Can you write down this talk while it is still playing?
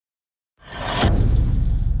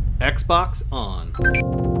Xbox on.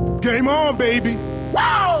 Game on, baby!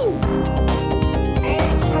 Wow!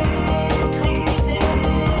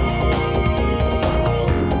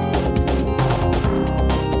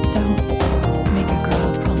 Don't make a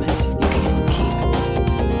girl a promise you can't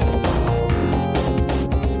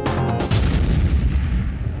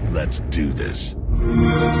keep. Let's do this.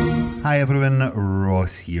 Hi everyone,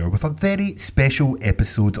 Ross here with a very special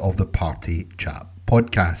episode of the Party Chat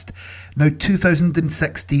podcast. Now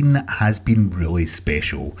 2016 has been really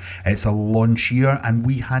special. It's a launch year and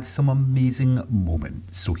we had some amazing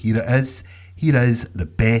moments. So here it is. Here is the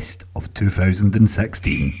best of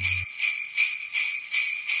 2016.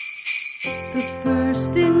 The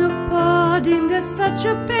first thing of parting that's such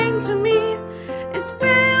a pain to me is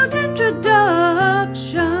failed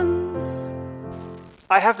introductions.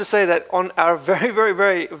 I have to say that on our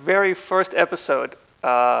very first episode,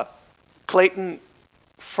 Clayton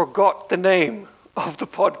forgot the name of the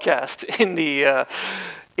podcast in the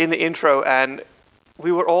intro, and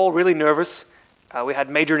we were all really nervous. We had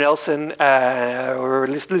Major Nelson, we were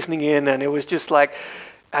listening in, and it was just like,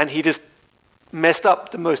 and he just messed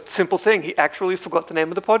up the most simple thing. He actually forgot the name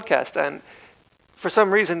of the podcast, and for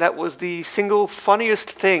some reason, that was the single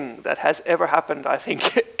funniest thing that has ever happened, I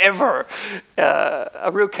think, ever.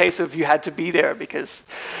 A real case of you had to be there because,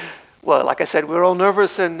 well, like I said, we were all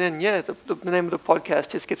nervous, and then, the name of the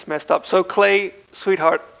podcast just gets messed up. So, Clay,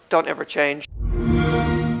 sweetheart, don't ever change.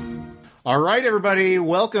 All right, everybody,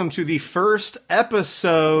 welcome to the first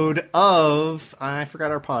episode of... I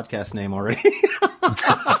forgot our podcast name already.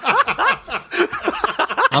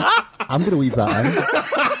 I'm going to leave that in.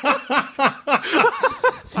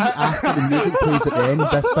 See, after the music plays at the end,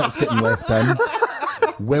 this bit's getting left in.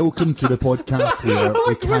 Welcome to the podcast where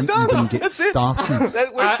we can't even get started.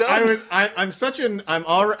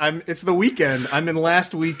 It's the weekend. I'm in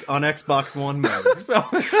last week on Xbox One mode. So.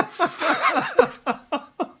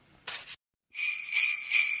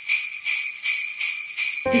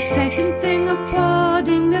 The second thing of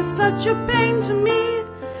parting that's such a pain to me,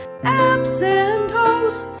 absent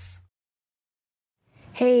hosts.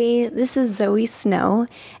 Hey, this is Zoe Snow,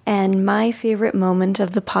 and my favorite moment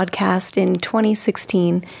of the podcast in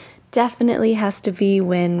 2016 definitely has to be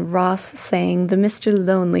when Ross sang the Mr.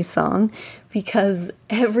 Lonely song, because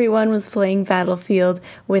everyone was playing Battlefield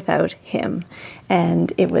without him.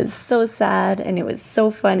 And it was so sad, and it was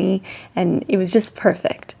so funny, and it was just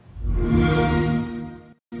perfect.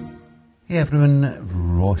 Hey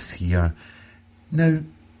everyone, Ross here. Now,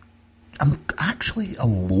 I'm actually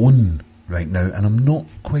alone right now, and I'm not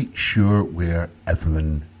quite sure where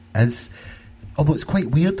everyone is. Although it's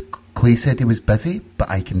quite weird. Clay said he was busy, but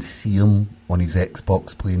I can see him on his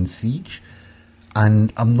Xbox playing Siege.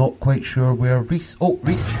 And I'm not quite sure where Reese... Oh,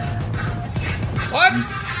 Reese. What?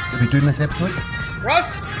 Are we doing this episode?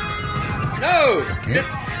 Ross? No! Okay.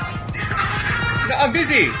 No, I'm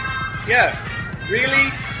busy. Yeah. Really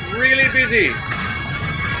busy.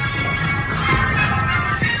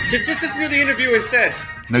 Just listen to the interview instead.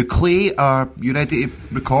 Now, Clay, are you ready to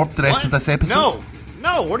record the rest of this episode?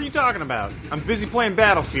 No, what are you talking about? I'm busy playing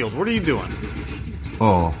Battlefield. What are you doing?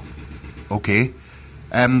 Oh, okay.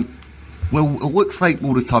 Well, it looks like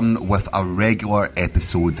we'll return with a regular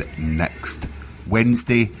episode next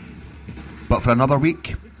Wednesday. But for another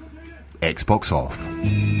week, Xbox off.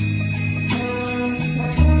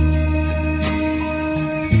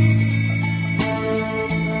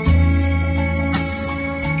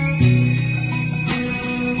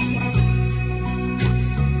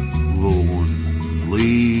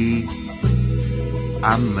 Lonely,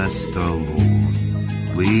 I'm Mr.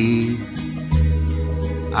 Lonely.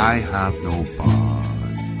 I have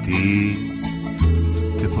nobody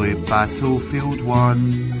to play Battlefield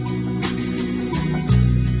 1.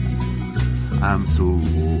 I'm so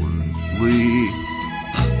lonely.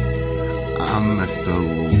 I'm Mr.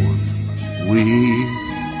 Lonely.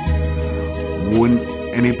 Won't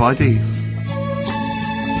anybody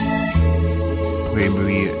play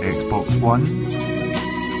me Xbox One?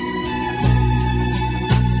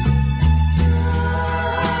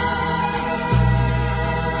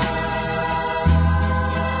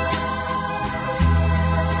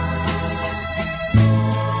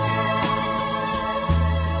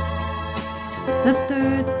 The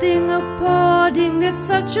third thing of parting that's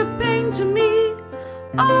such a pain to me,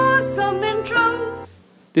 awesome intros.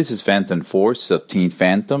 This is Phantom Force of Teen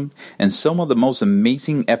Phantom, and some of the most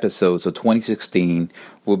amazing episodes of 2016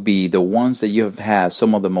 will be the ones that you have had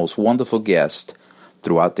some of the most wonderful guests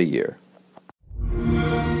throughout the year.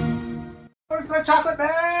 Where's my chocolate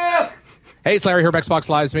milk? Hey, it's Larry here, Xbox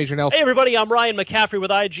Live's Major Nelson. Hey, everybody, I'm Ryan McCaffrey with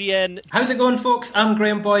IGN. How's it going, folks? I'm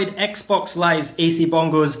Graham Boyd, Xbox Live's AC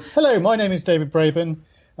Bongos. Hello, my name is David Braben.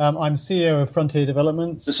 I'm CEO of Frontier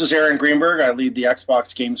Developments. This is Aaron Greenberg. I lead the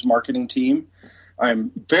Xbox Games marketing team.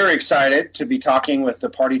 I'm very excited to be talking with the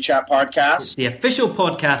Party Chat podcast, the official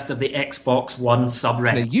podcast of the Xbox One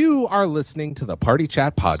subreddit. So you are listening to the Party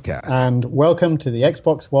Chat podcast. And welcome to the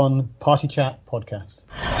Xbox One Party Chat podcast.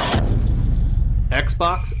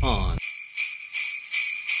 Xbox On.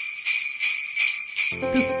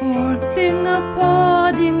 The poor thing of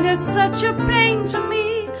podding, it's such a pain to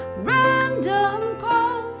me. Random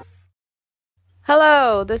calls.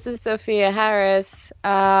 Hello, this is Sophia Harris.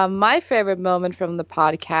 My favorite moment from the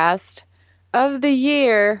podcast of the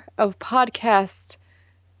year of podcast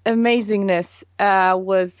amazingness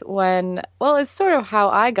was when, well, it's sort of how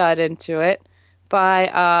I got into it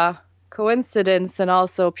by coincidence and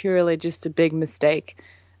also purely just a big mistake.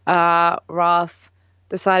 Ross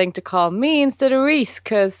deciding to call me instead of Reese,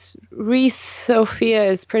 because Reese Sophia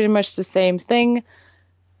is pretty much the same thing,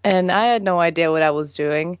 and I had no idea what I was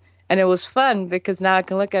doing, and it was fun because now I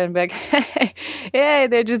can look at it and be like, hey,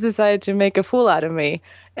 they just decided to make a fool out of me,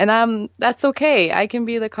 and that's okay. I can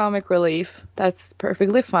be the comic relief. That's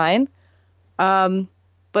perfectly fine. But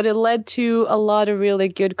it led to a lot of really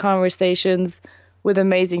good conversations with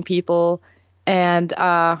amazing people, and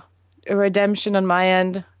a redemption on my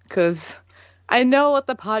end, because I know what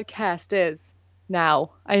the podcast is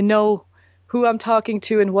now. I know who I'm talking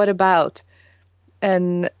to and what about.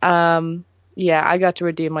 And, yeah, I got to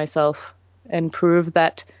redeem myself and prove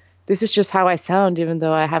that this is just how I sound, even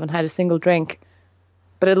though I haven't had a single drink.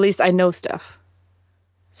 But at least I know stuff.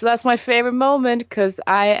 So that's my favorite moment, because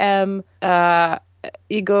I am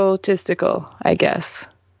egotistical, I guess.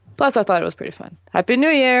 Plus, I thought it was pretty fun. Happy New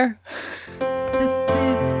Year!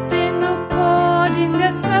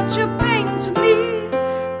 That's such a pain to me.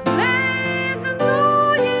 Plays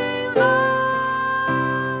annoying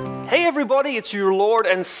love. Hey everybody, it's your Lord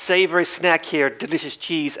and Savory Snack here, Delicious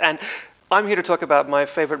Cheese, and I'm here to talk about my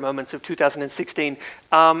favorite moments of 2016.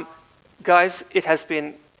 Guys, it has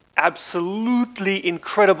been absolutely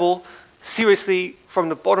incredible. Seriously, from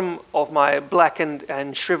the bottom of my blackened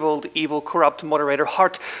and shriveled, evil, corrupt moderator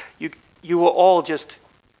heart, you're all just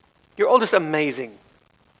amazing.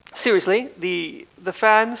 Seriously, the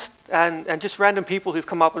fans and just random people who've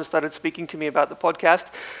come up and started speaking to me about the podcast,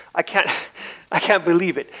 I can't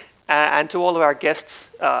believe it. And to all of our guests,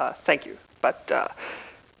 thank you. But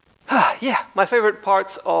yeah, my favorite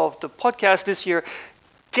parts of the podcast this year,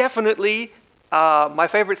 definitely my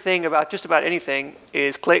favorite thing about just about anything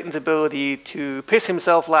is Clayton's ability to piss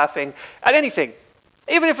himself laughing at anything,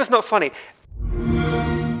 even if it's not funny.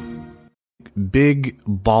 Big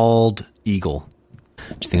bald eagle.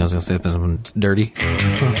 Do you think I was going to say something dirty?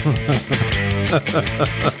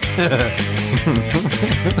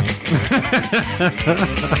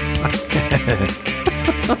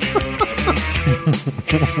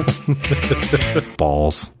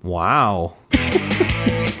 Balls. Wow.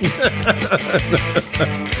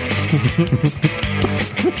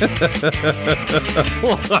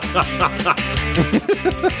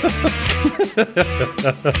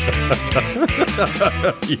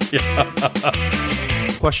 Yeah.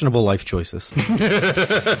 Questionable life choices.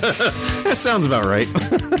 That sounds about right.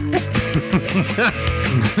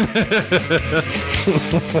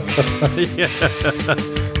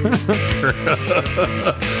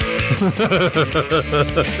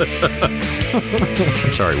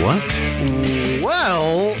 I'm sorry, what?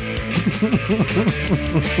 Well...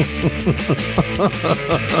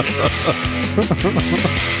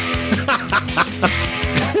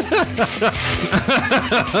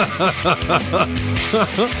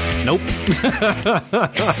 Nope.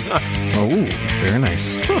 Oh, very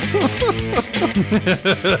nice.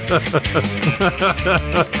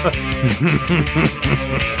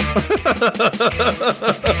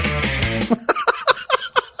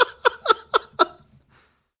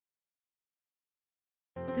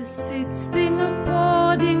 The sixth thing of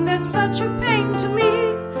podding, that's such a pain to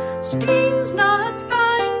me. Stings not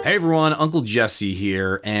stein. Hey everyone, Uncle Jesse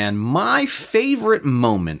here, and my favorite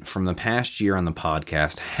moment from the past year on the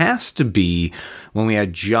podcast has to be when we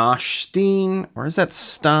had Josh Steen, or is that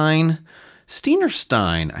Stein? Steen or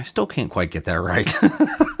Stein? I still can't quite get that right.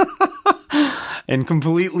 And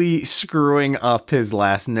completely screwing up his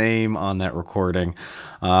last name on that recording.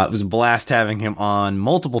 It was a blast having him on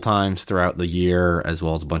multiple times throughout the year, as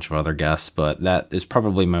well as a bunch of other guests, but that is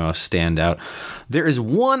probably my most standout. There is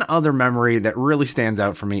one other memory that really stands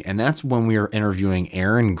out for me, and that's when we were interviewing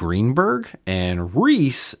Aaron Greenberg, and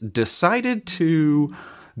Reese decided to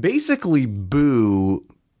basically boo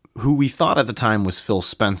who we thought at the time was Phil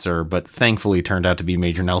Spencer, but thankfully turned out to be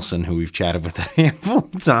Major Nelson, who we've chatted with a handful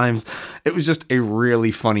of times. It was just a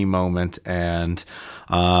really funny moment, and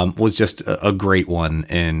was just a great one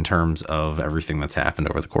in terms of everything that's happened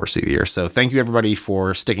over the course of the year. So thank you everybody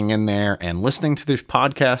for sticking in there and listening to this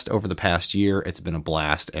podcast over the past year. It's been a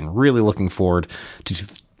blast, and really looking forward to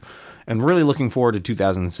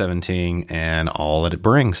 2017 and all that it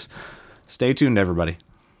brings. Stay tuned, everybody.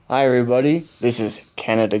 Hi, everybody. This is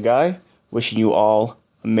Canada Guy, wishing you all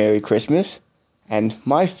a Merry Christmas. And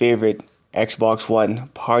my favorite Xbox One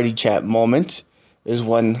party chat moment is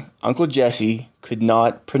when Uncle Jesse could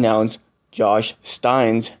not pronounce Josh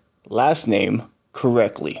Stein's last name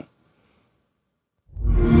correctly.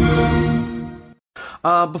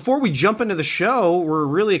 Before we jump into the show, we're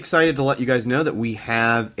really excited to let you guys know that we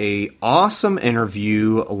have a awesome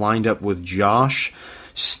interview lined up with Josh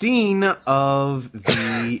Steen of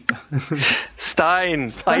the...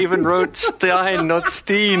 Stein. I even wrote Stein, not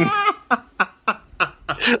Steen.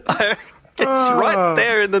 It's right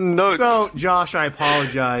there in the notes. So, Josh, I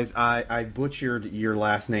apologize. I butchered your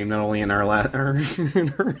last name, not only in our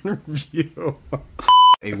interview.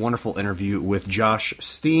 A wonderful interview with Josh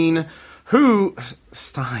Steen, who...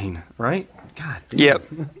 Stein, right? God damn. Yep.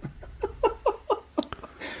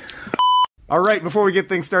 All right, before we get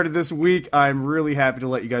things started this week, I'm really happy to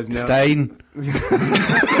let you guys know... Stein.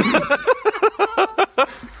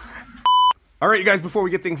 All right, you guys, before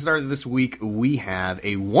we get things started this week, we have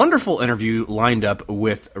a wonderful interview lined up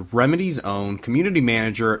with Remedy's own community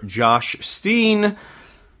manager, Josh Steen.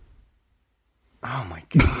 Oh, my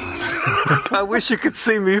God. I wish you could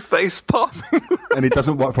see me face-palming. And he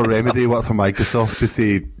doesn't work for Remedy, he works for Microsoft to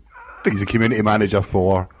say he's a community manager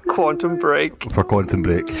for... Quantum Break. For Quantum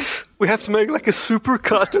Break. We have to make like a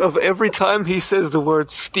supercut of every time he says the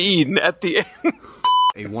word Steen at the end.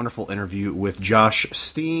 A wonderful interview with Josh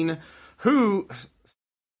Steen, who...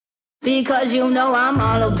 Because you know I'm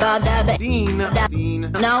all about that Dean, no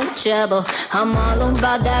trouble. I'm all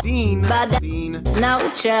about that Dean,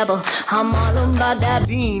 no trouble. I'm all about that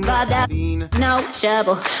no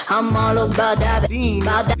trouble. I'm all about that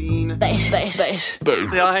bass.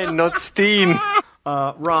 Stein, not Steen.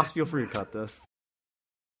 Ross, feel free to cut this.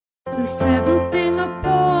 The seventh thing of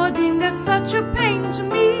boarding that's such a pain to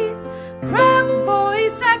me. Prep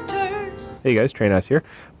voice actors. Hey guys, Trainass here,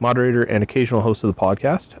 moderator and occasional host of the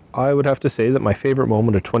podcast. I would have to say that my favorite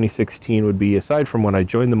moment of 2016 would be, aside from when I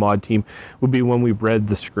joined the mod team, would be when we read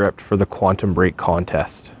the script for the Quantum Break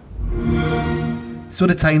contest. So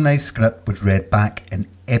the Time Life script was read back in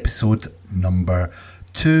episode number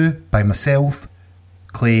 2 by myself,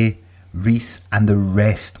 Clay, Reese and the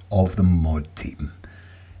rest of the mod team.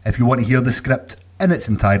 If you want to hear the script in its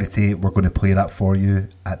entirety, we're going to play that for you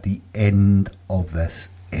at the end of this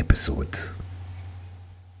episode.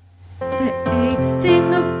 The eighth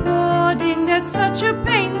thing of boarding that's such a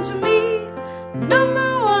pain to me.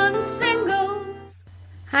 Number 1 singles.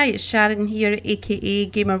 Hi, it's Sharon here, aka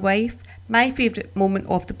Gamer Wife. My favourite moment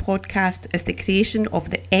of the podcast is the creation of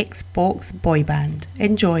the Xbox boy band.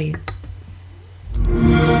 Enjoy.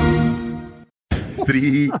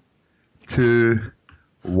 3, 2,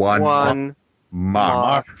 1.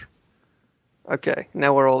 Mark. Okay,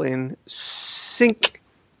 now we're all in sync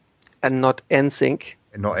and not NSYNC.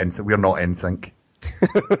 Not NSYNC. We're not NSYNC.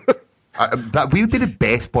 That we would be the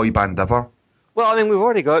best boy band ever. Well, I mean, we've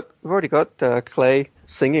already got Clay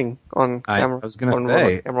singing on camera. I was going to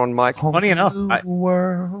say, camera on mic. Funny enough,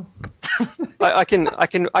 I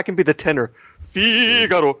can be the tenor.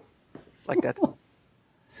 Figaro, like that.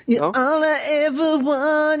 You're all I ever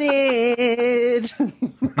wanted.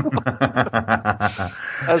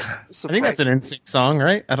 I think that's an NSYNC song,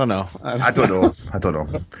 right? I don't know. I don't know.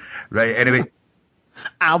 Right, anyway.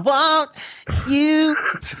 I want you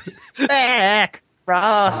back,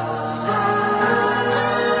 Ross. I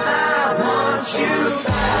want you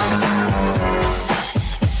back.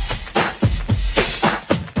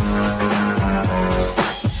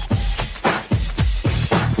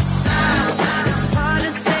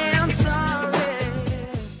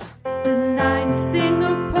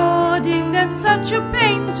 Such a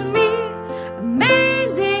pain to me.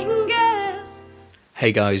 Amazing guests.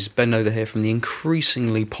 Hey guys, Ben Noda here from the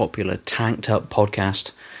increasingly popular Tanked Up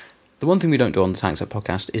podcast. The one thing we don't do on the Tanked Up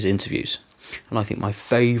podcast is interviews. And I think my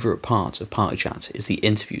favourite part of Party Chat is the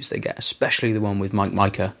interviews they get, especially the one with Mike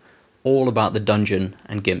Micah, all about the dungeon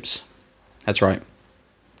and Gimps. That's right,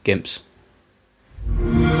 Gimps.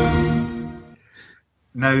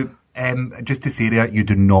 Now, just to say there, you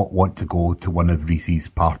do not want to go to one of Reese's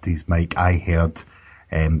parties, Mike. I heard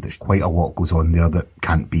There's quite a lot goes on there that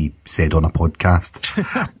can't be said on a podcast.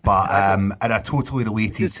 But in a totally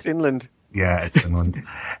related... It's Finland. Yeah, it's Finland.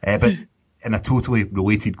 But in a totally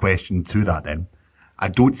related question to that then, I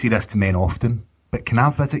don't say this to men often, but can I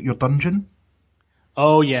visit your dungeon?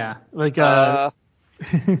 Oh, yeah. Like, I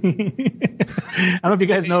don't know if you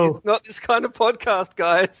guys know. It's not this kind of podcast,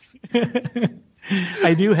 guys.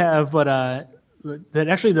 I do have, but that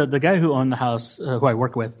actually the guy who owned the house, who I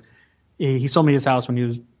work with, he sold me his house when he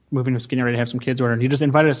was moving, was getting ready to have some kids over, and he just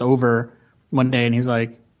invited us over one day, and he's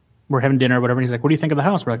like, we're having dinner or whatever, and he's like, what do you think of the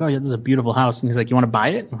house? We're like, oh yeah, this is a beautiful house. And he's like, you want to buy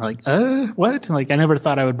it? And we're like, what? And like, I never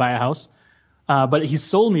thought I would buy a house. But he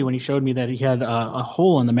sold me when he showed me that he had a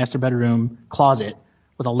hole in the master bedroom closet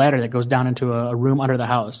with a ladder that goes down into a room under the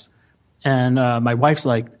house. And my wife's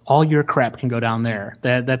like, all your crap can go down there.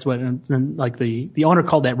 That's what, and like the owner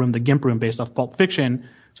called that room the Gimp Room based off Pulp Fiction.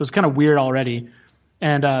 So it's kind of weird already.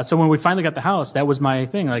 And so when we finally got the house, that was my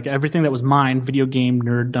thing. Like everything that was mine, video game,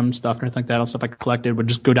 nerddom stuff, and everything like that, all stuff I collected would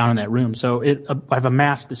just go down in that room. So I've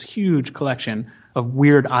amassed this huge collection of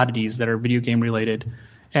weird oddities that are video game related.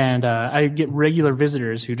 And I get regular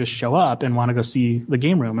visitors who just show up and want to go see the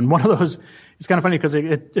game room. And one of those, it's kind of funny because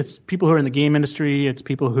it's people who are in the game industry, it's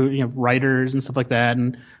people who, writers and stuff like that,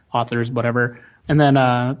 and authors, whatever. And then,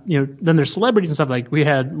 then there's celebrities and stuff. Like we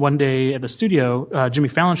had one day at the studio, Jimmy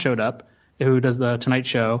Fallon showed up, who does the Tonight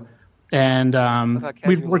Show, and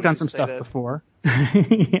we'd worked on some stuff before.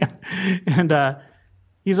 Yeah. And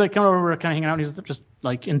he's like, come over, kind of hanging out. And he's just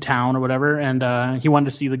like in town or whatever, and he wanted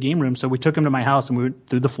to see the game room, so we took him to my house and we went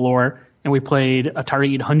through the floor and we played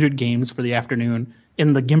Atari 800 games for the afternoon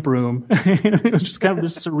in the Gimp Room. It was just kind of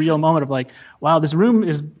this surreal moment of like, wow, this room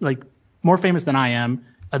is like more famous than I am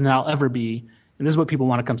and than I'll ever be. And this is what people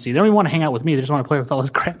want to come see. They don't even want to hang out with me. They just want to play with all this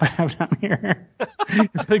crap I have down here.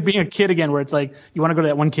 It's like being a kid again, where it's like you want to go to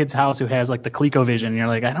that one kid's house who has like the ColecoVision. And you're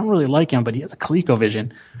like, I don't really like him, but he has a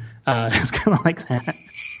ColecoVision. It's kind of like that.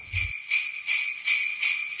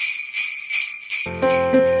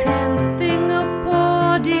 The tenth thing of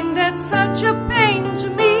podding that's such a pain to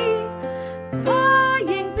me.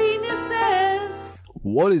 Flying penises.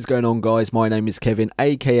 What is going on, guys? My name is Kevin,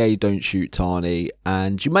 aka Don't Shoot Tarny,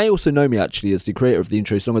 and you may also know me actually as the creator of the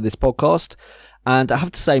intro song of this podcast. And I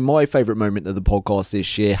have to say, my favourite moment of the podcast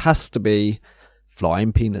this year has to be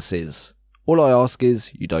flying penises. All I ask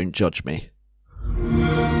is you don't judge me.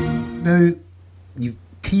 Now, you've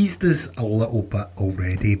teased us a little bit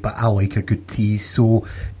already, but I like a good tease. So, do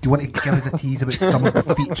you want to give us a tease about some of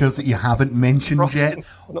the features that you haven't mentioned yet?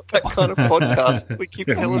 Not that kind of podcast. We keep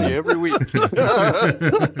telling you every week.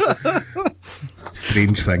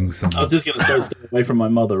 Strange things. I was just going to say, stay away from my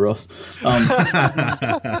mother, Ross.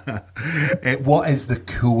 What is the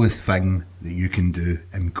coolest thing that you can do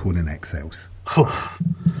in Conan Exiles?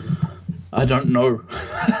 I don't know.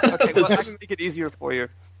 Okay, well, I can make it easier for you.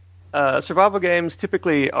 Survival games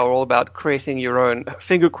typically are all about creating your own,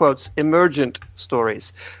 finger quotes, emergent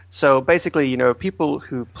stories. So basically, people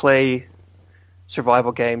who play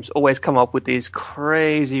survival games always come up with these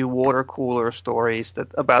crazy water cooler stories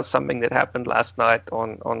about something that happened last night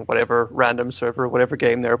on whatever random server, whatever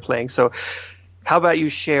game they're playing. So how about you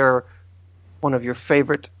share one of your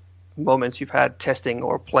favorite moments you've had testing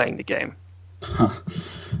or playing the game?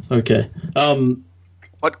 Okay.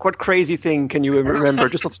 What crazy thing can you remember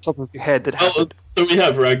just off the top of your head that happened? So we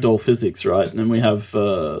have ragdoll physics, right? And we have.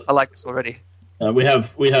 I like this already. We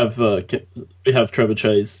have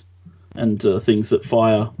trebuchets and things that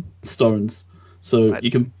fire stones. So right.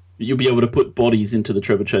 You'll be able to put bodies into the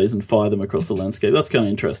trebuchets and fire them across the landscape. That's kind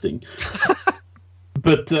of interesting.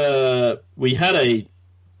 But we had a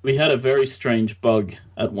very strange bug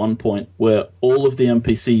at one point where all of the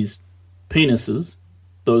NPCs' penises,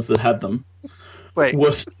 those that had them. Wait.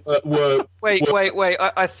 Wait.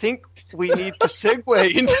 I think we need to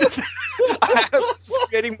segue into that. I am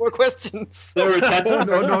getting more questions. No.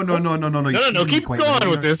 Keep going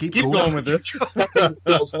with this. Keep going with this.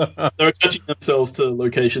 They're attaching themselves to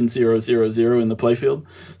location 000 in the playfield.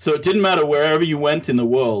 So it didn't matter wherever you went in the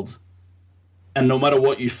world, and no matter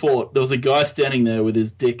what you fought, there was a guy standing there with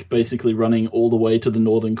his dick basically running all the way to the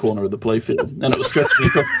northern corner of the playfield, and it was stretching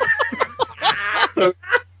across.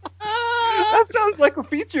 That sounds like a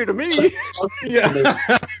feature to me. Yeah.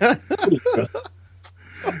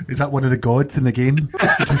 Is that one of the gods in the game?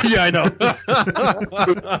 Yeah, I know.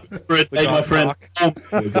 Hey, my friend. Oh,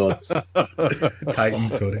 my God. Titan,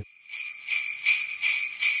 sorry.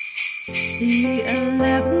 The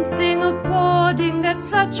 11th thing of podding that's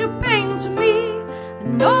such a pain to me.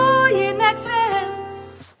 Annoying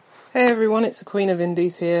accents. Hey everyone, it's the Queen of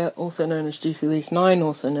Indies here, also known as Juicy Loose 9,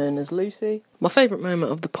 also known as Lucy. My favourite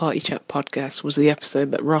moment of the Party Chat podcast was the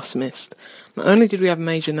episode that Ross missed. Not only did we have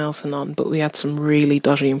Major Nelson on, but we had some really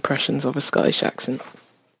dodgy impressions of a Scottish accent.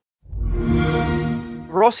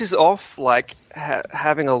 Ross is off, like,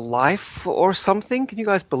 having a life or something. Can you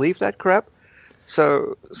guys believe that crap?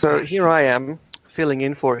 So here I am, filling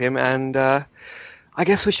in for him, and I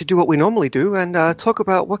guess we should do what we normally do and talk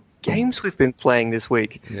about what games we've been playing this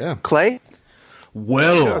week. Yeah. Clay?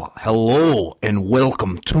 Well, hello and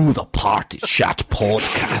welcome to the Party Chat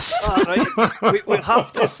podcast. We'll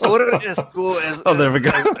have to sort of just go as... Oh, there we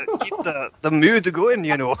go. Keep the mood going,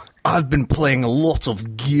 you know. I've been playing a lot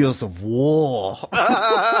of Gears of War.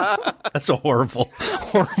 That's a horrible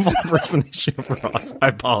impersonation of Ross. I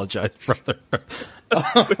apologize, brother.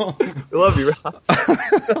 We love you, Ross.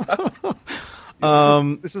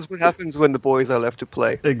 This is what happens when the boys are left to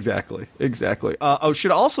play. Exactly.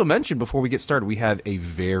 Should also mention before we get started, we have a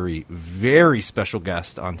very, very special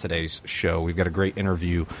guest on today's show. We've got a great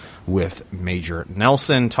interview with Major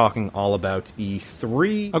Nelson talking all about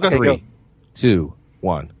E3. Okay, 3, 2,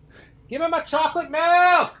 1. Give him a chocolate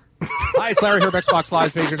milk! Hi, it's Larry here, Xbox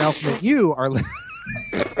Live's Major Nelson, and you are...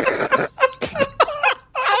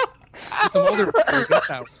 Some older people get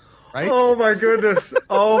that, right? Oh my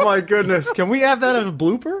goodness! Can we have that as a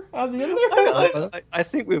blooper on the end there? I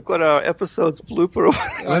think we've got our episode's blooper.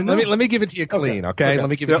 Let me give it to you clean, okay? Let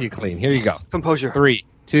me give it to you clean. Here you go. Composure. 3,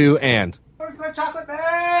 2, and... Where's my chocolate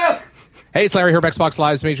milk? Hey, it's Larry here, Xbox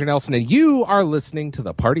Live's Major Nelson, and you are listening to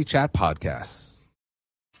the Party Chat podcast.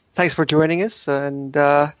 Thanks for joining us, and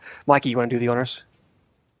Mikey, you want to do the honors?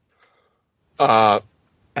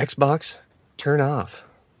 Xbox, turn off.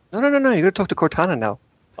 No. You got to talk to Cortana now.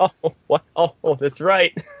 Oh, what? Oh, that's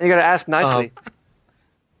right. You got to ask nicely.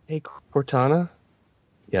 Hey, Cortana.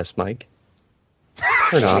 Yes, Mike.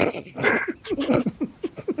 Turn off.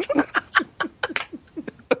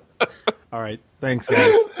 All right. Thanks,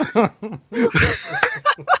 guys. The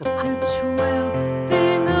 12th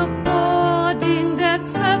thing of boarding, that's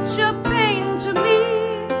such a pain to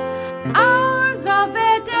me. Hours of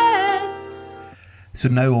edits. So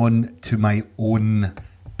now on to my own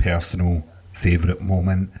personal favourite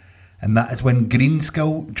moment, and that is when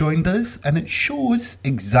Greenskull joined us, and it shows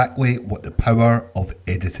exactly what the power of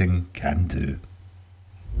editing can do.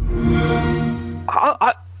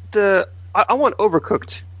 I want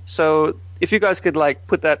Overcooked, so if you guys could like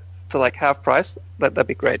put that to like half price, that'd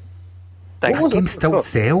be great. Thanks. That game still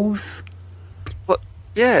sells? Well,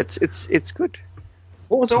 yeah, it's good.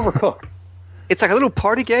 What was Overcooked? It's like a little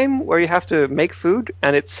party game where you have to make food,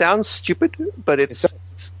 and it sounds stupid, but it's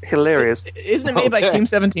hilarious. Isn't it made by Team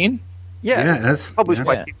 17? Yeah, it is. Published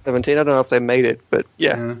by Team 17. I don't know if they made it, but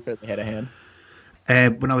yeah. They had a hand.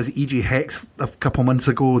 When I was at EG Hex a couple months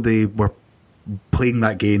ago, they were playing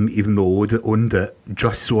that game, even though I owned it,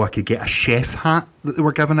 just so I could get a chef hat that they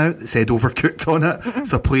were giving out that said Overcooked on it.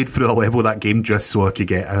 So I played through a level of that game just so I could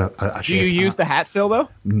get a chef Do you use the hat still, though?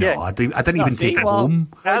 No, yeah. I didn't even take it home.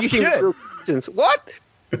 You should. What?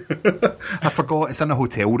 I forgot. It's in a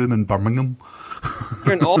hotel room in Birmingham.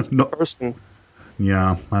 You're an old person.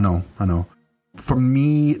 Yeah, I know. For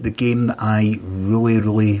me, the game that I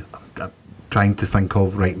really trying to think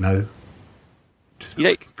of right now.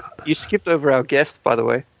 You skipped over our guest, by the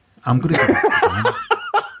way. I'm going to.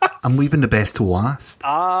 I'm leaving the best to last.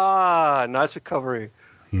 Ah, nice recovery.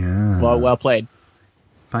 Yeah. Well played.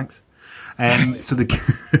 Thanks. So I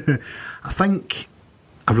think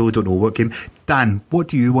I really don't know what game. Dan, what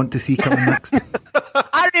do you want to see coming next? I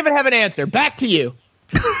don't even have an answer. Back to you.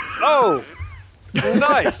 Oh,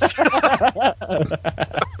 nice. Damn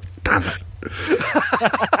it.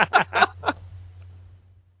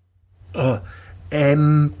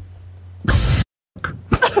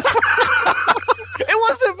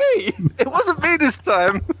 It wasn't me this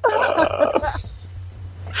time. I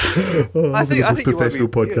think the most professional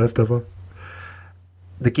podcast ever.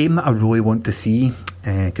 The game that I really want to see,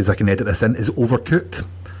 because I can edit this in, is Overcooked.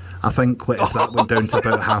 I think if that went down to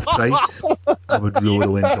about half price, I would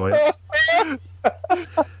really enjoy it.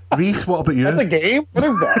 Reese, what about you? That's a game? What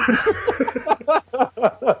is that?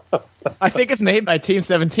 I think it's made by Team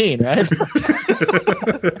 17, right?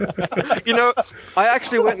 You know, I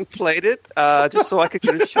actually went and played it just so I could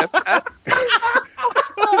get a chef hat.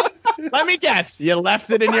 Let me guess. You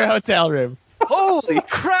left it in your hotel room. Holy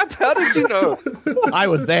crap, how did you know? I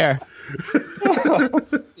was there.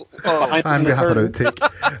 I'm going to have an outtake.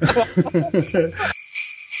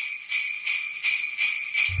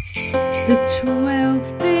 The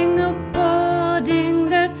 12th thing of boarding,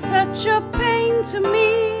 that's such a pain to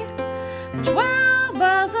me. 12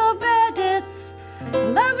 hours of edits,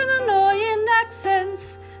 11 annoying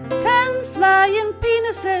accents, 10 flying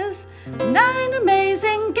penises, 9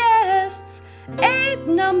 amazing guests, 8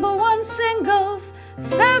 number one singles,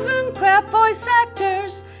 7 crap voice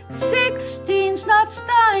actors, 16 snot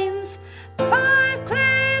steins, 5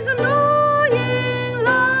 Clay's annoying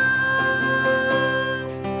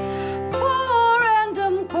laugh, 4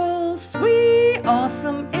 random calls, 3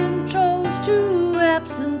 awesome intros, 2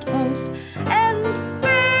 absent hosts, and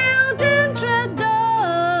failed introductions.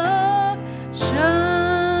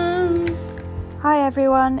 Hi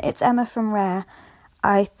everyone, it's Emma from Rare.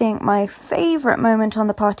 I think my favourite moment on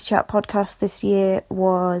the Party Chat podcast this year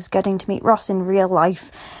was getting to meet Ross in real life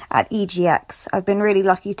at EGX. I've been really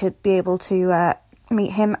lucky to be able to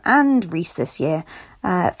meet him and Reese this year.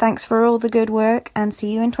 Thanks for all the good work and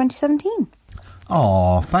see you in 2017.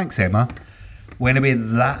 Aw, thanks Emma. Well, anyway,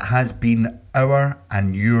 that has been our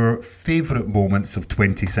and your favourite moments of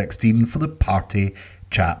 2016 for the Party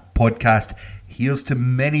Chat podcast. Here's to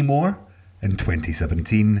many more in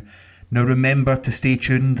 2017. Now remember to stay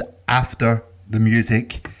tuned after the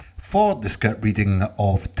music for the script reading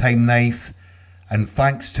of Time Knife. And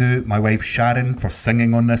thanks to my wife Sharon for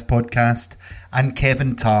singing on this podcast, and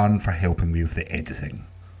Kevin Tarn for helping me with the editing.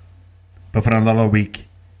 But for another week,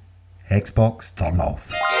 Xbox turn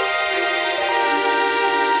off.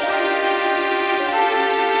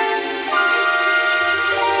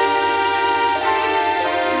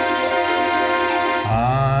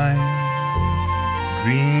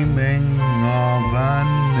 Dreaming of an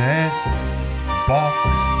Xbox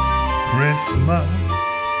Christmas,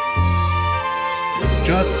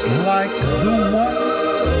 just like the one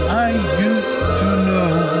I used to know,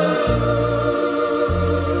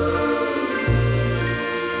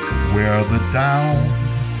 where the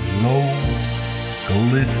downloads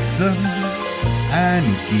glisten and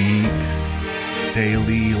geeks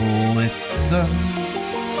daily listen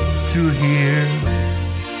to hear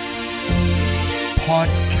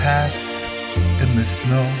podcasts in the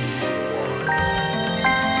snow.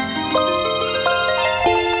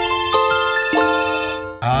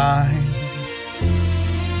 I'm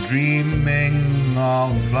dreaming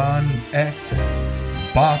of an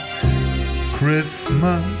Xbox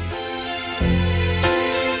Christmas,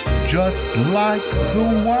 just like the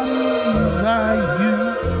ones I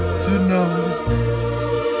used to know,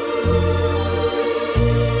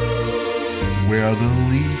 where the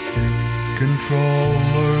elite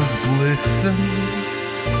controllers glisten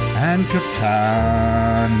and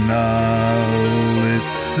Katana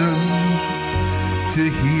listens to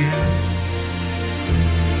hear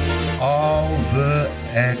all the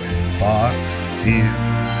Xbox dear.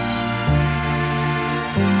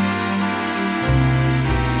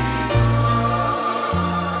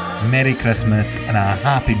 Merry Christmas and a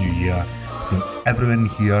Happy New Year from everyone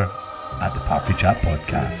here at the Party Chat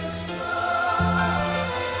Podcast.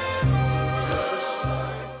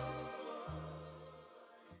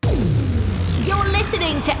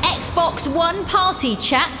 To Xbox One Party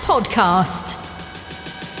Chat Podcast,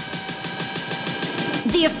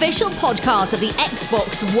 the official podcast of the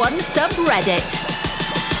Xbox One subreddit.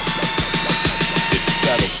 It's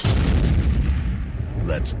settled.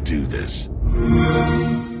 Let's do this.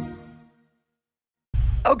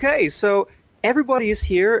 Okay, so everybody is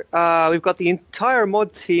here. We've got the entire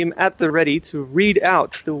mod team at the ready to read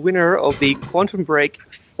out the winner of the Quantum Break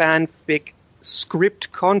fanfic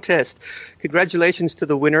script contest. Congratulations to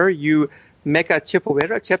the winner, you Mecha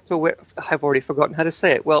Chepowera. I've already forgotten how to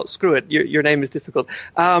say it. Well, screw it. Your name is difficult.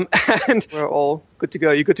 And we're all good to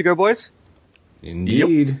go. You good to go, boys?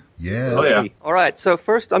 Indeed. Yep. Yeah. Oh, yeah. All right. So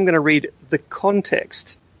first I'm going to read the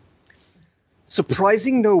context.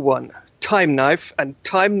 Surprising no one, Time Knife and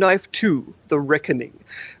Time Knife 2, The Reckoning,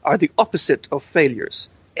 are the opposite of failures.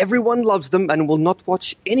 Everyone loves them and will not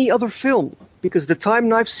watch any other film because the Time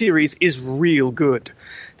Knife series is real good.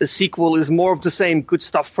 The sequel is more of the same good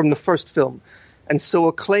stuff from the first film. And so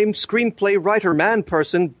acclaimed screenplay writer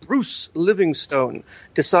man-person Bruce Livingstone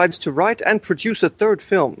decides to write and produce a third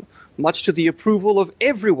film, much to the approval of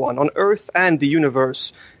everyone on Earth and the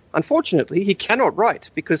universe. Unfortunately, he cannot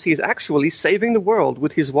write because he is actually saving the world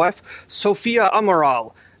with his wife Sophia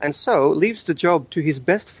Amaral, and so leaves the job to his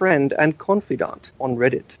best friend and confidant on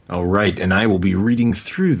Reddit. All right, and I will be reading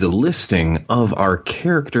through the listing of our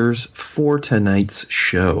characters for tonight's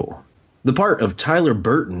show. The part of Tyler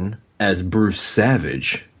Burton as Bruce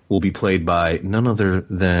Savage will be played by none other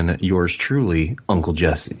than yours truly, Uncle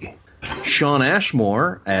Jesse. Sean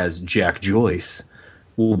Ashmore as Jack Joyce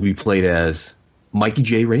will be played as Mikey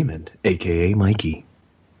J. Raymond, a.k.a. Mikey.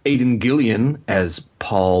 Aidan Gillian as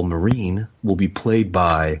Paul Marine will be played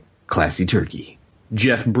by Classy Turkey.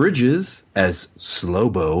 Jeff Bridges as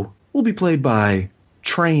Slowbo will be played by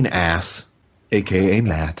Train Ass, a.k.a.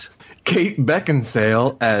 Matt. Kate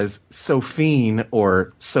Beckinsale as Sophine,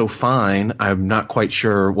 or Sophine, I'm not quite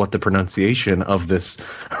sure what the pronunciation of this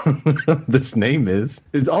this name is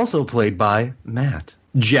also played by Matt.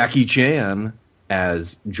 Jackie Chan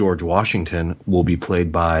as George Washington will be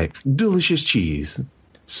played by Delicious Cheese.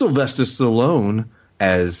 Sylvester Stallone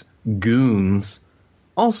as Goons,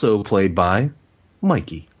 also played by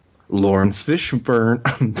Mikey. Lawrence Fishburne.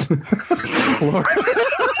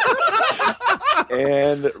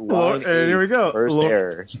 And here we go. First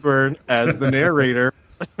error. Fishburne as the narrator,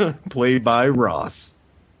 played by Ross.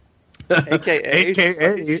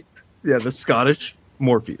 AKA, yeah, the Scottish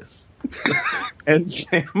Morpheus. And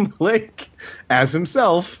Sam Lake as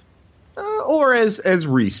himself, or as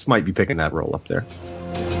Reese might be picking that role up there.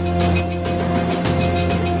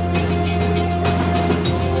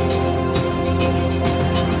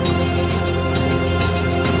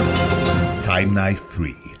 Time Knife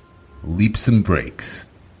 3, Leaps and Breaks,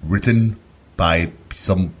 written by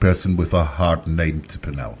some person with a hard name to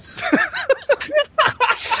pronounce.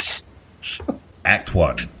 Act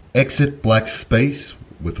 1, exit black space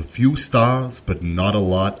with a few stars but not a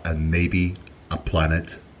lot and maybe a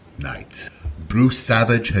planet night. Bruce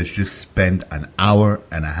Savage has just spent an hour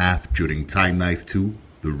and a half during Time Knife 2,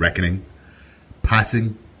 The Reckoning,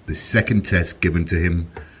 passing the second test given to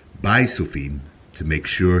him by Sophine to make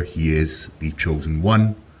sure he is the chosen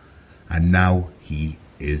one, and now he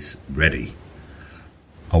is ready.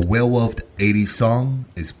 A well-loved 80s song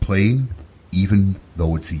is playing, even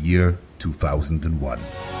though it's the year 2001.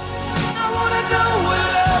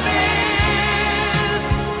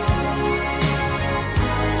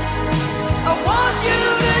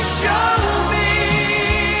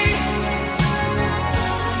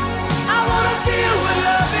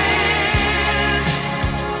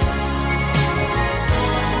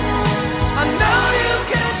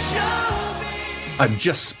 I've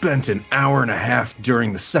just spent an hour and a half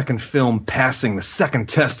during the second film passing the second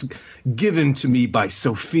test given to me by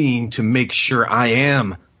Sophine to make sure I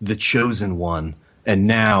am the chosen one, and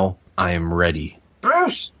now I am ready.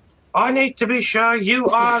 Bruce, I need to be sure you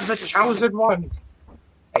are the chosen one.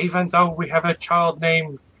 Even though we have a child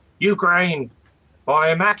named Ukraine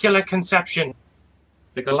by Immaculate Conception,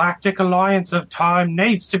 the Galactic Alliance of Time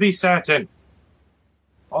needs to be certain.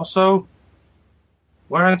 Also,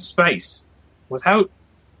 we're in space. Without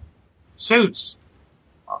suits,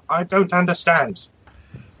 I don't understand.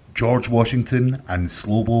 George Washington and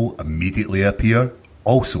Slowbo immediately appear,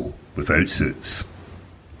 also without suits.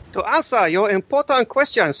 To answer your important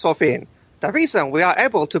question, Sophie, the reason we are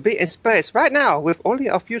able to be in space right now with only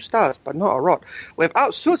a few stars, but not a lot,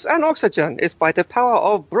 without suits and oxygen, is by the power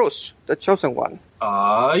of Bruce, the chosen one.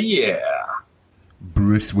 Yeah.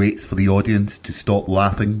 Bruce waits for the audience to stop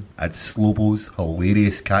laughing at Slowbo's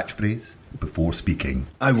hilarious catchphrase before speaking.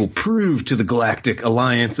 I will prove to the Galactic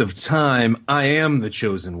Alliance of Time I am the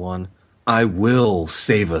chosen one. I will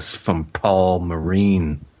save us from Paul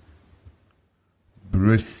Marine.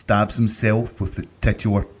 Bruce stabs himself with the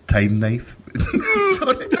titular time knife.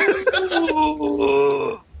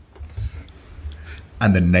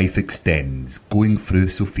 And the knife extends, going through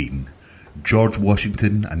Sophine. George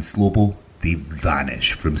Washington and Slowbo, they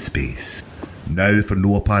vanish from space. Now, for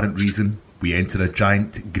no apparent reason, we enter a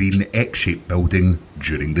giant green X-shaped building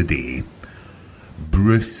during the day.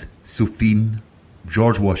 Bruce, Sophine,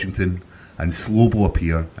 George Washington and Slowbo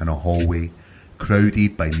appear in a hallway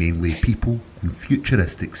crowded by mainly people in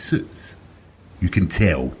futuristic suits. You can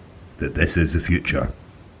tell that this is the future.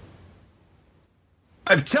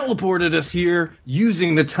 I've teleported us here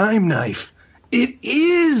using the time knife. It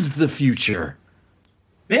is the future.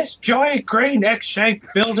 This giant green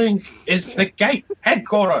X-shaped building is the gate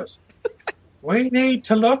headquarters. We need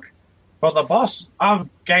to look for the boss of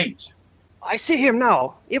Gate. I see him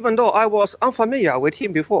now, even though I was unfamiliar with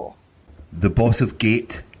him before. The boss of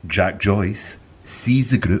Gate, Jack Joyce,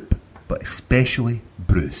 sees the group, but especially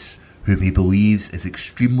Bruce, whom he believes is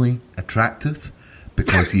extremely attractive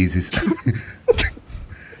because he is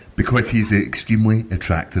because he is extremely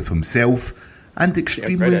attractive himself, and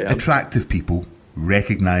extremely attractive people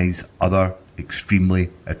recognize other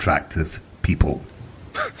extremely attractive people.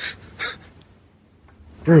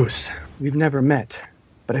 Bruce, we've never met,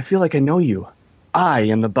 but I feel like I know you. I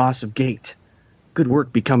am the boss of Gate. Good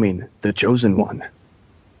work becoming the chosen one.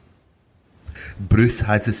 Bruce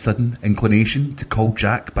has a sudden inclination to call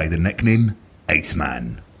Jack by the nickname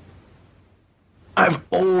Iceman. I've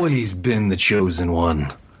always been the chosen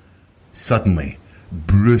one. Suddenly,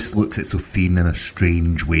 Bruce looks at Sophie in a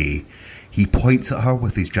strange way. He points at her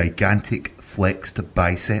with his gigantic flexed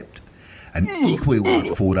bicep, an equally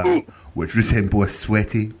large forearm, which resembles a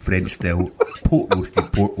sweaty French-style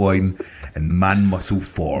pot-roasted pork loin in man-muscle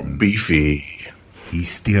form. Beefy. He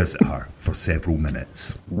stares at her for several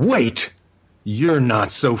minutes. Wait! You're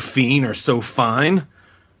not so fiend or so fine.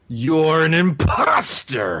 You're an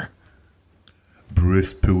imposter!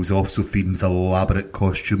 Bruce pulls off Sophine's elaborate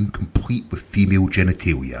costume, complete with female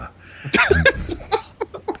genitalia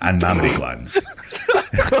and mammary glands,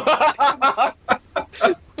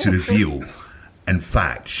 to reveal, in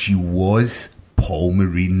fact, she was Paul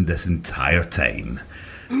Marine this entire time.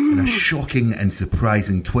 In a shocking and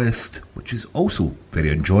surprising twist, which is also very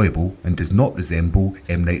enjoyable and does not resemble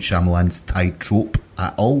M. Night Shyamalan's Tide trope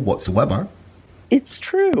at all whatsoever. It's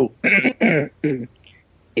true.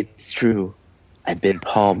 It's true. I've been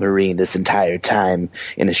Paul Marine this entire time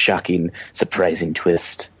in a shocking, surprising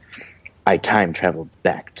twist. I time traveled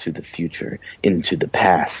back to the future, into the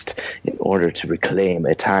past, in order to reclaim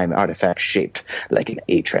a time artifact shaped like an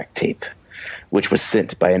 8-track tape, which was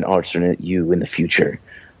sent by an alternate you in the future.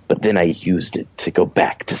 But then I used it to go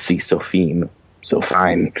back to see Sophie. So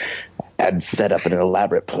fine. I'd set up an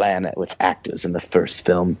elaborate plan with actors in the first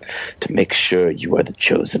film to make sure you are the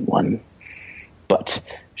chosen one. But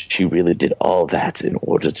she really did all that in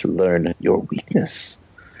order to learn your weakness,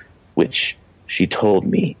 which she told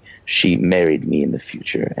me she married me in the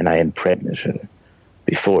future and I impregnated her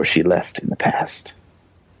before she left in the past,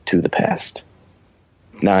 to the past.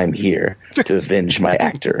 Now I'm here to avenge my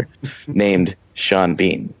actor named Sean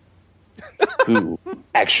Bean, who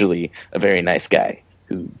actually a very nice guy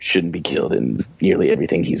who shouldn't be killed in nearly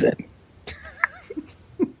everything he's in.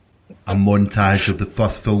 A montage of the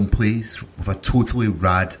first film plays with a totally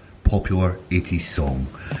rad, popular 80s song,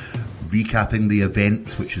 recapping the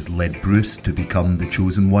events which has led Bruce to become the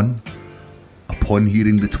chosen one. Upon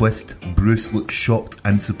hearing the twist, Bruce looks shocked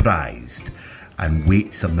and surprised and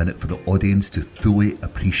waits a minute for the audience to fully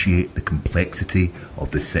appreciate the complexity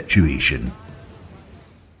of the situation.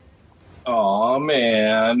 Aw,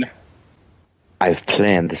 man. I've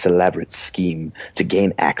planned this elaborate scheme to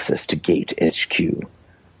gain access to Gate HQ.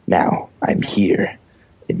 Now, I'm here,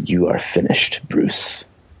 and you are finished, Bruce.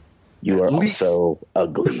 You are also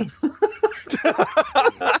ugly.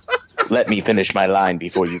 Let me finish my line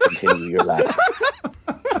before you continue your line.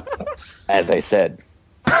 As I said,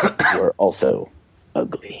 you are also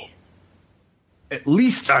ugly. At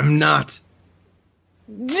least I'm not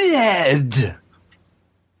dead.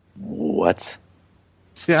 What?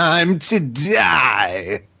 Time to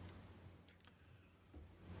die.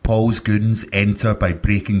 Paul's goons enter by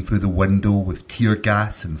breaking through the window with tear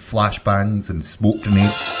gas and flashbangs and smoke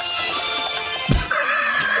grenades.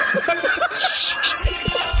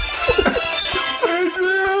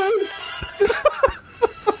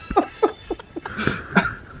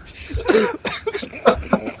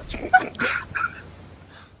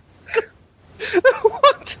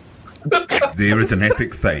 There is an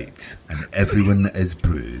epic fight, and everyone is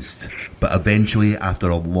bruised. But eventually, after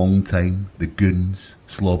a long time, the goons,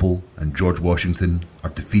 Slobble, and George Washington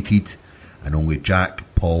are defeated, and only Jack,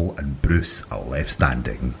 Paul, and Bruce are left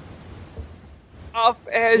standing.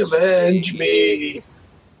 Avenge me!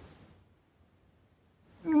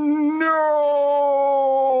 No!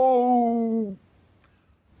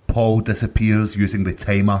 Paul disappears using the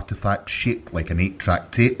time artifact shaped like an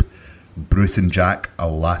 8-track tape. Bruce and Jack are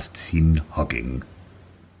last seen hugging.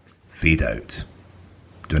 Fade out.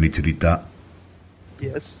 Do I need to read that?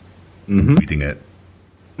 Yes. I'm reading it.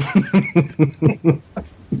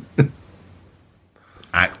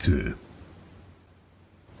 Act 2.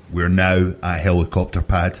 We're now at a helicopter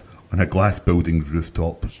pad on a glass building's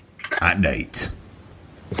rooftop at night.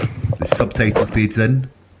 The subtitle fades in,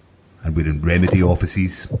 and we're in Remedy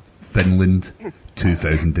offices, Finland,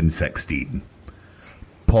 2016.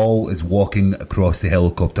 Paul is walking across the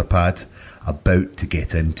helicopter pad, about to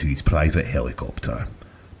get into his private helicopter.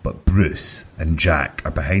 But Bruce and Jack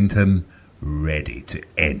are behind him, ready to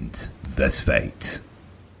end this fight.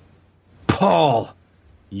 Paul,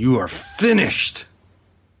 you are finished.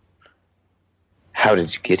 How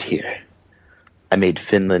did you get here? I made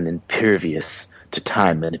Finland impervious to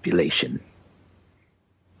time manipulation.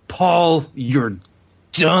 Paul, you're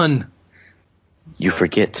done. You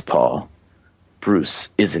forget, Paul. Bruce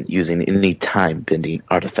isn't using any time-bending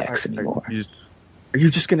artifacts anymore. Are you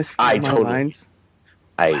just gonna steal my lines?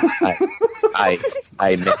 I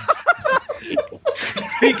meant.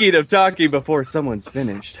 Speaking of talking before someone's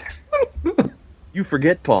finished, you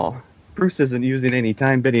forget, Paul. Bruce isn't using any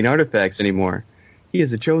time-bending artifacts anymore. He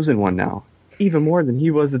is a chosen one now, even more than he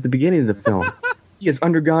was at the beginning of the film. He has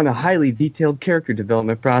undergone a highly detailed character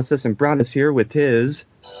development process and brought us here with his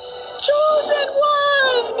Chosen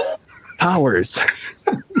one! powers.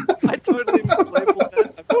 I totally mislabeled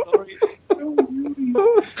that. I'm sorry.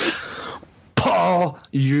 Paul,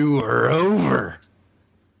 you are over.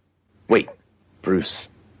 Wait, Bruce,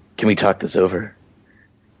 can we talk this over?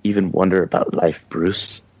 Even wonder about life,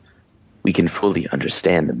 Bruce? We can fully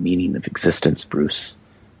understand the meaning of existence, Bruce.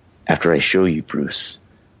 After I show you, Bruce,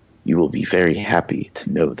 you will be very happy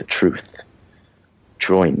to know the truth.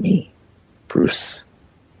 Join me, Bruce.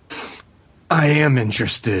 I am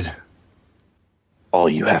interested. All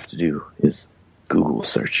you have to do is Google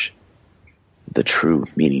search the true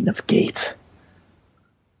meaning of gate.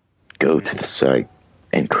 Go to the site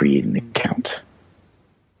and create an account.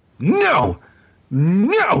 No!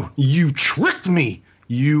 No! You tricked me!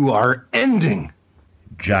 You are ending!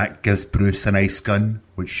 Jack gives Bruce an ice gun,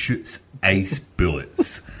 which shoots ice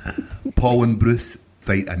bullets. Paul and Bruce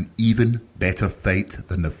fight an even better fight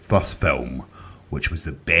than the first film, which was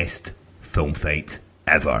the best film fight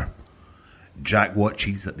ever. Jack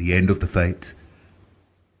watches at the end of the fight.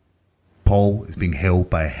 Paul is being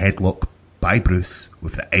held by a headlock by Bruce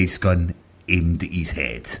with the ice gun aimed at his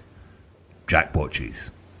head. Jack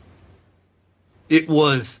watches. It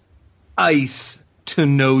was ice to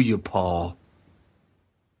know you, Paul.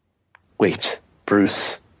 Wait,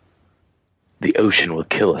 Bruce. The ocean will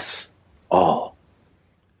kill us all.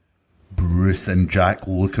 Bruce and Jack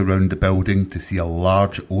look around the building to see a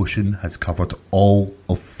large ocean has covered all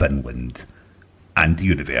of Finland and the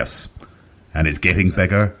universe, and is getting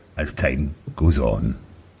bigger as time goes on.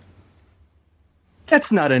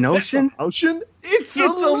 That's not an ocean. Ocean? It's a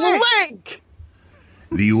lake.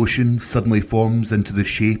 The ocean suddenly forms into the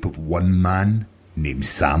shape of one man named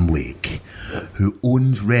Sam Lake, who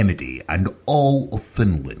owns Remedy and all of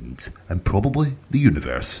Finland, and probably the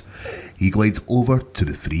universe. He glides over to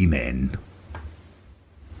the three men.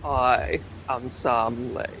 I am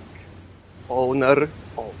Sam Lake, owner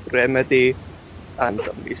of Remedy and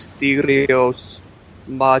the mysterious,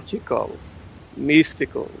 magical,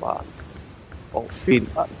 mystical land of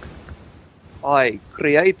Finland. I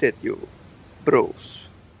created you, Bruce.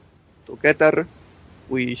 Together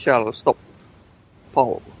we shall stop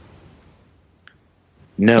Paul.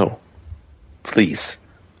 No. Please.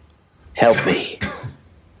 Help me.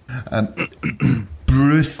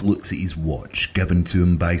 Bruce looks at his watch given to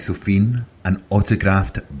him by Sophine and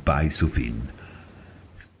autographed by Sophine.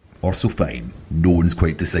 Or Sophine. No one's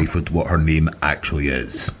quite deciphered what her name actually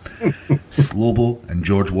is. Slobo and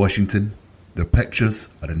George Washington, their pictures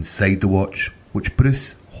are inside the watch, which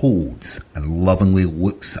Bruce holds and lovingly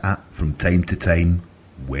looks at from time to time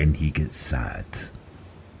when he gets sad.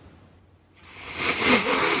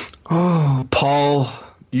 Oh, Paul,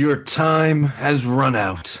 your time has run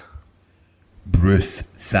out. Bruce,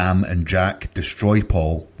 Sam and Jack destroy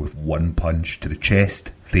Paul with one punch to the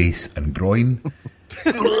chest, face and groin.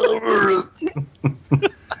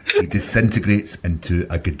 He disintegrates into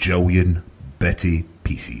a gajillion bitty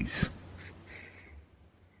pieces.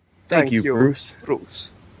 Thank you, Bruce.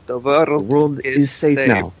 Bruce. The world is safe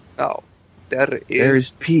now. Now, there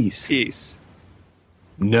is peace. Peace.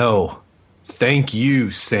 No. Thank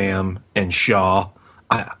you, Sam and Shaw.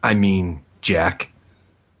 I mean, Jack.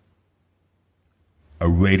 A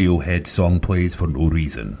Radiohead song plays for no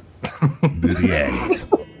reason. To the end.